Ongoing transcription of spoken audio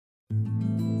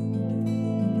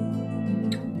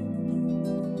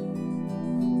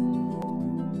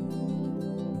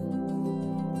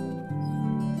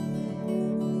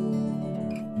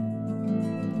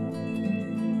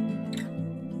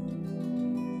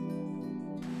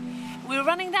We were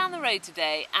running down the road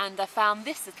today and I found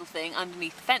this little thing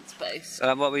underneath the fence post.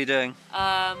 What were you doing?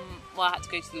 Well, I had to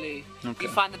go to the loo. Okay. You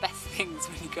find the best things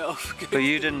when you go off. But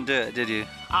you didn't do it, did you?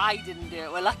 I didn't do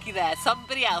it. We're lucky there.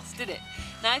 Somebody else did it.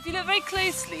 Now, if you look very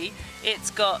closely,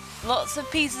 it's got lots of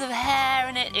pieces of hair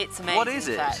in it. It's amazing. What is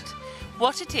it? In fact.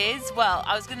 What it is, well,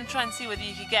 I was going to try and see whether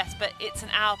you could guess, but it's an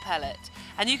owl pellet.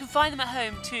 And you can find them at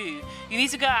home too. You need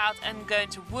to go out and go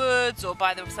into woods or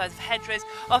by the sides of hedgerows.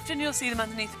 Often you'll see them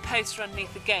underneath a post or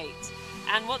underneath the gate.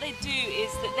 And what they do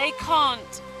is that they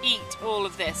can't eat all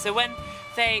of this. So when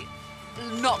they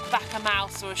knock back a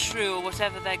mouse or a shrew or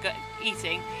whatever they're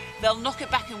eating, they'll knock it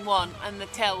back in one and the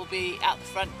tail will be out the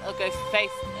front. It'll go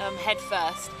head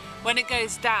first. When it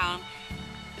goes down,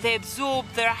 they absorb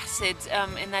their acid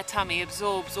in their tummy,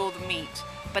 absorbs all the meat,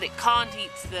 but it can't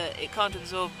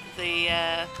absorb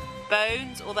the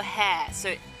bones or the hair.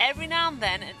 So every now and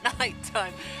then at night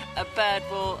time, a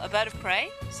bird of prey,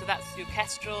 so that's your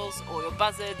kestrels or your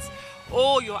buzzards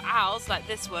or your owls like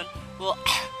this one, will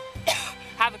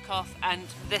have a cough and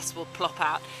this will plop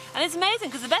out. And it's amazing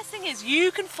because the best thing is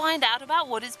you can find out about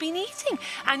what it's been eating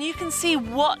and you can see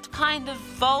what kind of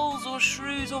voles or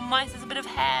shrews or mice, there's a bit of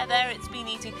hair there it's been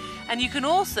eating. And you can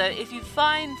also, if you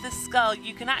find the skull,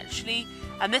 you can actually,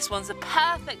 and this one's a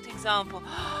perfect example,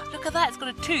 look at that, it's got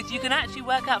a tooth. You can actually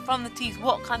work out from the teeth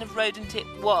what kind of rodent it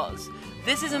was.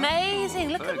 This is amazing,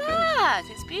 look at that,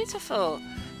 it's beautiful.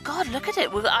 God, look at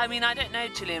it. Well, I mean, I don't know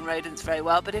Chilean rodents very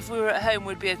well, but if we were at home,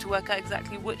 we'd be able to work out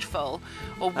exactly which vole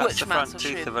or which mouse or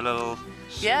shrew. That's the front tooth of a little...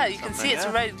 Yeah, you can see it's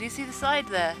a rodent. Do you see the side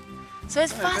there? So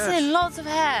it's fascinating, lots of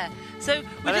hair. So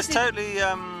and it's totally,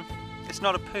 it's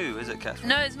not a poo, is it, Katharine?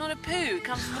 No, it's not a poo. It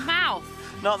comes from the mouth.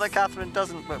 Not that Katharine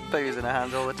doesn't put poos in her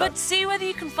hands all the time. But see whether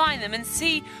you can find them and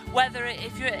see whether,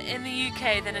 if you're in the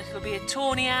UK, then it'll be a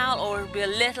tawny owl or it'll be a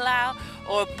little owl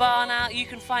or a barn owl. You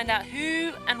can find out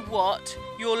who and what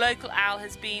your local owl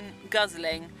has been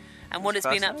guzzling and what it's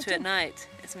been up to at night.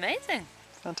 It's amazing.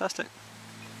 Fantastic.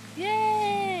 Yay!